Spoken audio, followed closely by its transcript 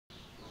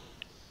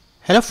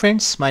Hello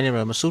friends, my name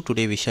is Ramasu.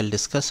 Today we shall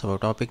discuss our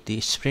topic, the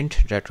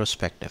Sprint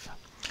Retrospective.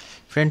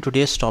 Friend,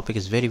 today's topic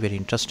is very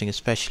interesting,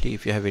 especially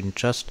if you have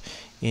interest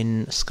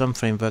in Scrum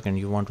framework and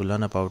you want to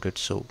learn about it.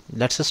 So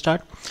let's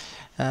start.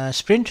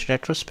 Sprint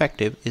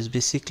Retrospective is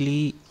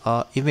basically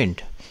an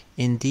event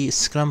in the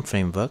Scrum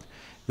framework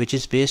which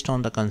is based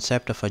on the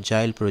concept of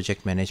Agile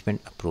project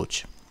management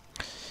approach.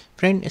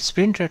 Friend,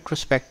 Sprint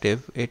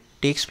Retrospective, it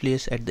takes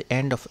place at the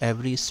end of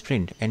every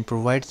sprint and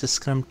provides the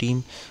Scrum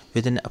team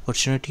with an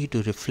opportunity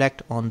to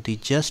reflect on the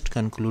just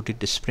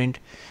concluded sprint.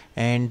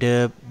 And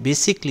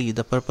basically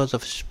the purpose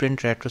of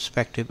Sprint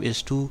Retrospective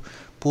is to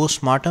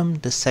postmortem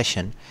the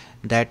session,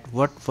 that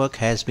what work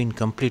has been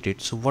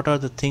completed. So what are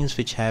the things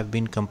which have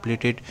been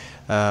completed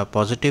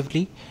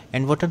positively,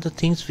 and what are the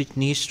things which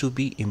needs to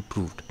be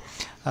improved.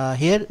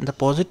 Here the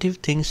positive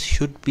things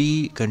should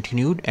be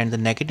continued and the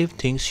negative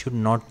things should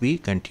not be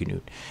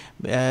continued.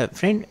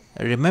 Friend,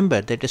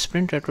 remember that a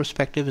sprint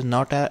retrospective is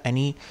not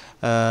any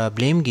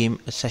blame game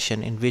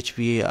session in which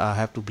we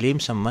have to blame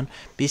someone.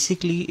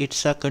 Basically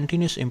it's a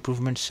continuous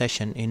improvement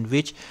session in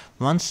which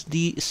once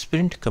the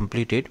sprint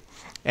completed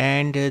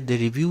and the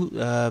review,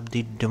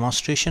 the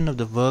demonstration of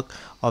the work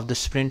of the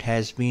sprint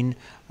has been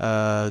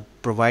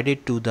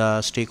provided to the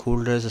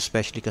stakeholders,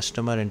 especially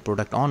customer and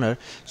product owner.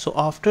 So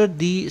after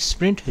the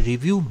sprint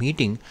review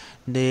meeting,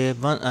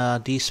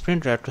 the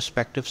sprint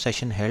retrospective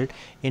session held,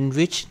 in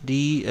which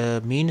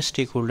the main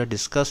stakeholder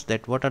discussed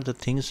that what are the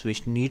things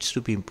which needs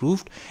to be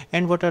improved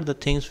and what are the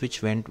things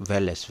which went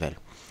well as well.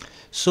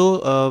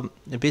 So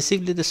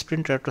basically the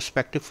sprint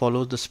retrospective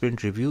follows the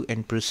sprint review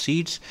and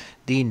precedes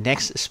the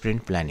next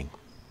sprint planning.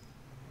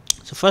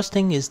 So first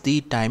thing is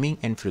the timing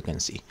and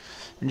frequency.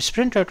 And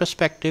sprint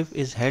retrospective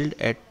is held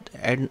at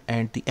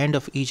the end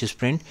of each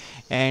sprint,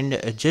 and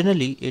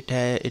generally it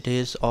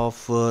is of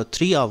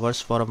 3 hours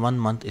for a 1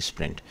 month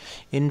sprint,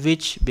 in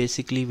which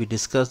basically we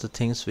discuss the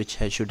things which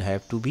should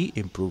have to be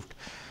improved.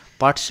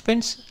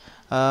 Participants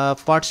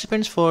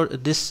for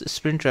this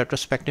sprint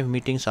retrospective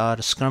meetings are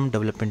Scrum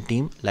development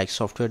team like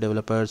software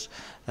developers,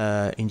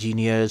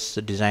 engineers,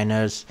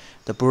 designers,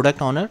 the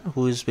product owner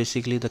who is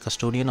basically the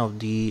custodian of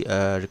the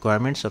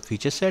requirements of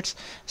feature sets,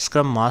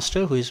 Scrum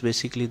master who is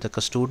basically the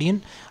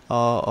custodian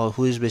or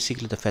who is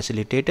basically the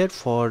facilitator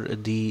for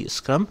the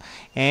Scrum,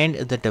 and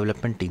the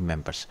development team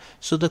members.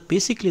 So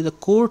basically the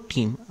core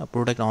team,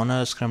 product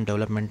owner, Scrum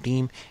development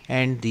team,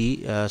 and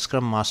the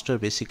Scrum master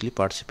basically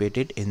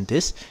participated in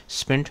this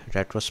sprint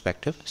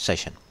retrospective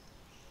session.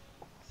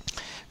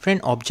 Friend,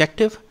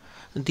 objective.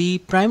 The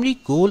primary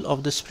goal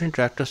of the sprint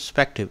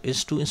retrospective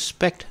is to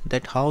inspect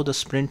that how the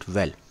sprint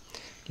well.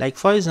 Like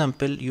for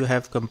example, you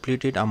have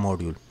completed a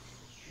module,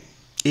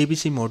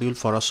 ABC module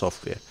for a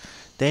software.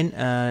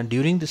 Then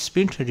during the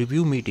sprint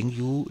review meeting,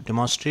 you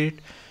demonstrate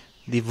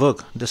the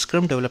work. The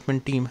Scrum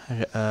development team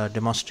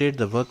demonstrate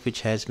the work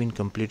which has been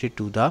completed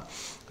to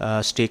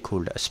the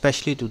stakeholder,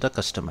 especially to the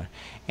customer,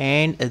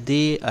 and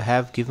they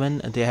have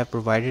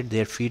provided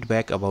their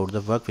feedback about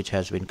the work which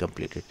has been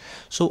completed.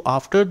 So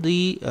after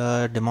the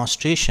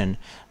demonstration,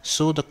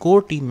 so the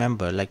core team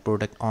member like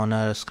product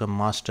owner, Scrum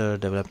master,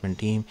 development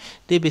team,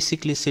 they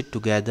basically sit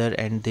together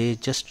and they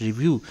just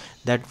review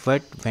that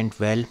what went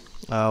well,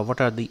 what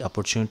are the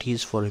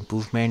opportunities for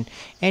improvement,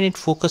 and it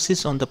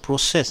focuses on the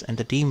process and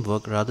the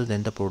teamwork rather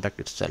than the product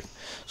itself.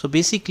 So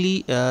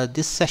basically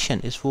this session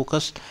is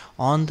focused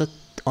on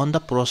the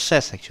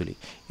process. Actually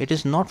it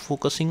is not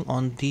focusing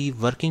on the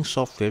working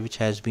software which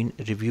has been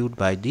reviewed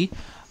by the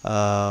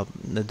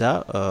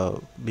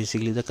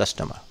basically the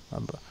customer.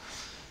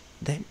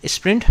 Then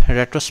sprint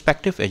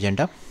retrospective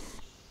agenda.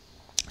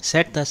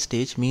 Set the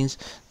stage means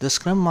the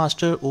Scrum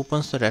Master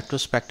opens the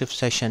retrospective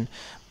session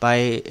by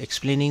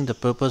explaining the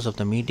purpose of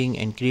the meeting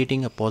and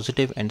creating a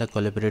positive and a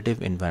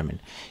collaborative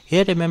environment.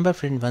 Here remember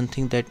friend one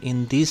thing, that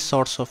in these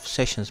sorts of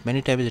sessions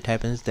many times it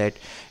happens that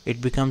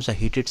it becomes a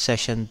heated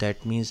session.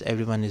 That means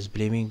everyone is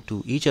blaming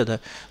to each other.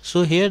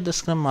 So here the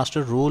Scrum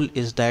Master role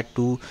is that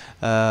to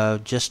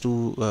just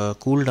to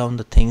cool down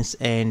the things,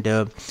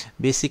 and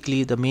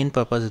basically the main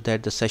purpose is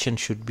that the session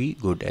should be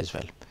good as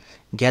well.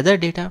 Gather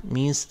data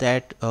means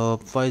that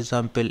for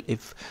example,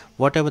 if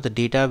whatever the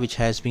data which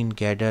has been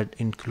gathered,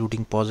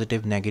 including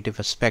positive, negative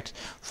aspects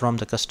from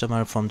the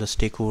customer, from the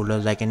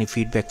stakeholders, like any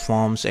feedback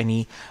forms,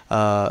 any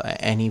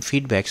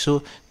feedback.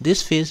 So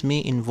this phase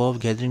may involve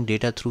gathering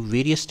data through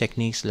various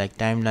techniques like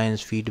timelines,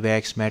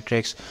 feedbacks,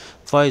 metrics.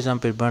 For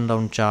example, burn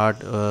down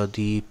chart,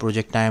 the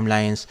project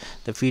timelines,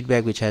 the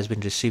feedback which has been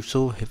received.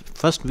 So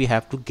first we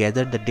have to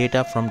gather the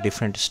data from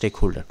different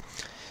stakeholders.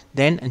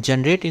 Then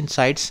generate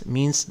insights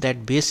means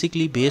that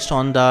basically based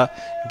on the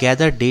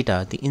gathered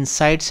data, the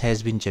insights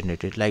has been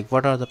generated, like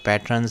what are the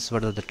patterns,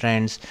 what are the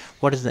trends,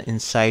 what is the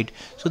insight.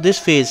 So this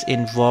phase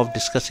involved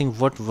discussing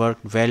what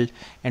worked well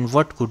and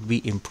what could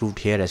be improved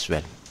here as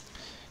well.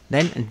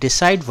 Then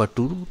decide what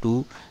to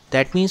do.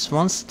 That means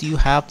once you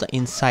have the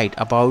insight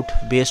about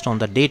based on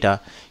the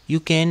data, you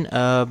can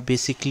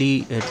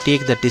basically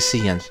take the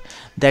decisions.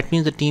 That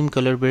means the team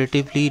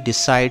collaboratively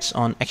decides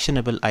on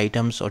actionable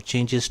items or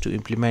changes to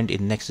implement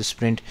in next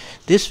sprint.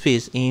 This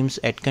phase aims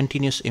at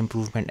continuous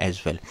improvement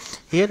as well.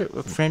 Here,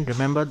 friend,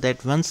 remember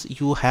that once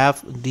you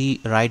have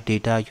the right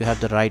data, you have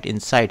the right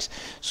insights,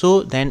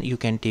 so then you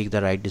can take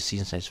the right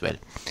decisions as well.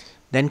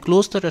 Then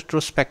close the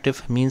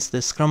retrospective means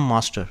the Scrum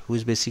Master, who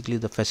is basically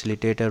the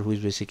facilitator, who is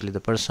basically the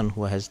person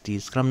who has the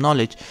Scrum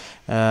knowledge,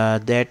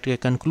 that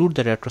conclude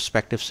the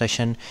retrospective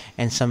session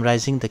and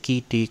summarizing the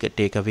key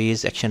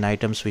takeaways, action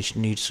items which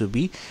needs to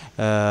be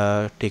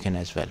taken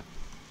as well.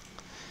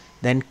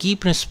 Then key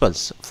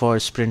principles for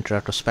sprint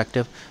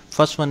retrospective.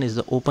 First one is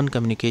the open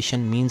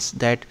communication, means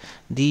that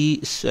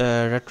the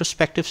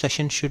retrospective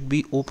session should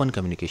be open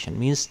communication,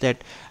 means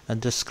that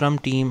the Scrum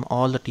team,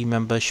 all the team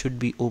members should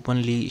be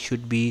upfrontly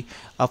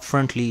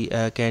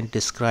can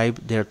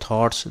describe their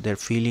thoughts, their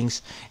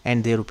feelings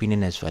and their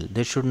opinion as well.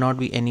 There should not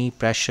be any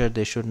pressure,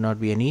 there should not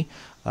be any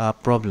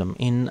problem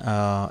in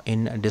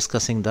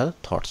discussing the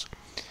thoughts.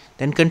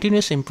 Then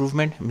continuous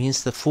improvement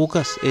means the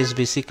focus is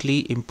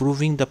basically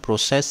improving the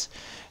process,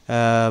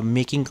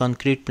 making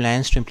concrete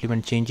plans to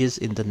implement changes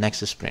in the next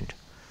sprint.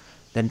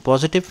 Then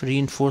positive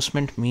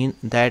reinforcement mean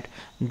that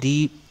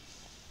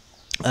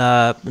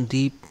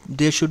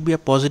there should be a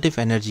positive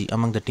energy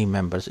among the team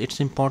members. It's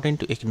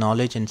important to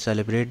acknowledge and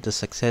celebrate the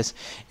success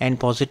and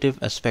positive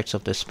aspects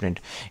of the sprint.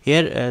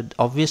 Here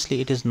obviously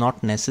it is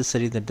not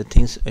necessary that the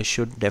things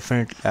should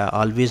definitely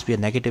always be a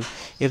negative.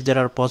 If there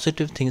are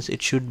positive things,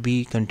 it should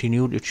be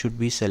continued, it should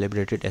be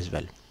celebrated as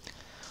well.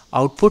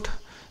 Output.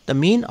 The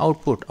main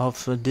output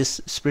of this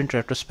sprint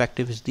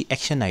retrospective is the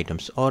action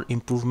items or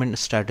improvement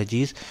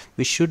strategies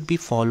which should be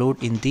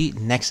followed in the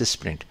next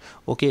sprint.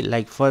 Okay,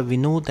 like we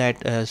know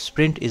that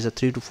sprint is a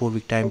 3 to 4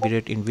 week time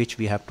period in which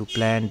we have to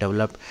plan,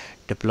 develop,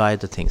 deploy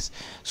the things.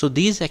 So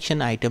these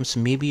action items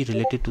may be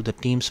related to the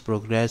team's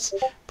progress,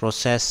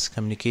 process,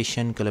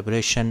 communication,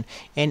 collaboration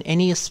and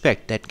any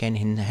aspect that can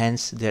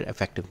enhance their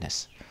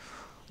effectiveness.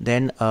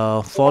 Then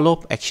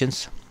follow-up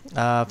actions.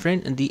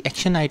 Friend, the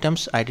action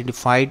items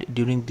identified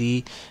during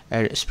the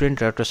sprint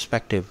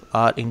retrospective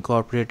are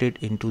incorporated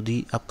into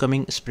the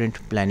upcoming sprint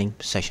planning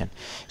session.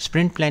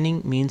 Sprint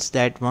planning means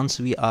that once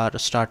we are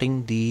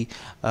starting the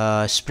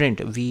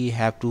sprint, we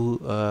have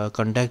to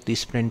conduct the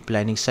sprint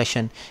planning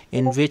session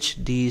in which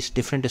these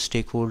different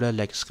stakeholders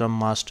like Scrum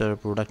Master,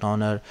 Product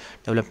Owner,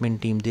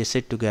 Development Team, they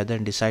sit together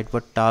and decide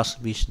what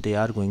tasks which they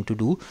are going to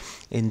do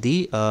in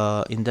the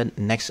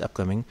next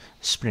upcoming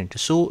sprint.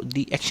 So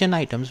the action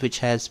items which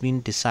has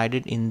been decided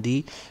in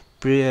the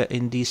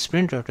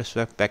sprint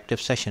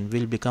retrospective session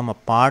will become a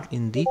part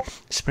in the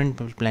sprint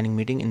planning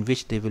meeting, in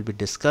which they will be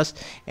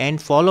discussed and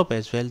follow up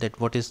as well, that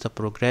what is the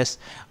progress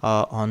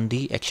on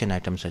the action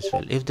items as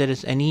well. If there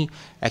is any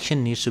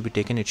action needs to be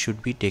taken, it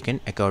should be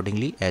taken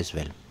accordingly as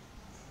well.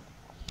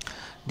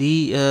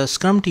 The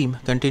Scrum team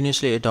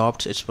continuously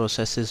adopts its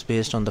processes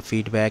based on the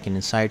feedback and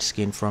insights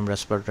gained from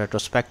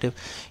retrospective.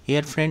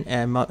 Here, friend,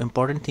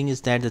 important thing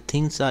is that the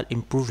things are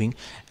improving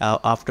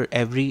after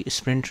every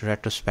sprint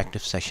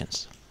retrospective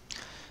sessions.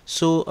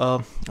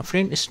 So,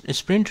 friend,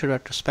 sprint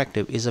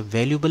retrospective is a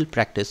valuable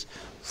practice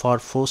for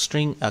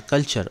fostering a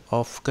culture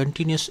of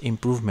continuous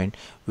improvement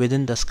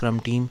within the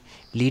Scrum team,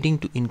 leading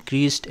to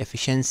increased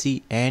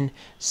efficiency and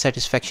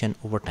satisfaction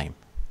over time.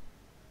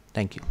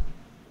 Thank you.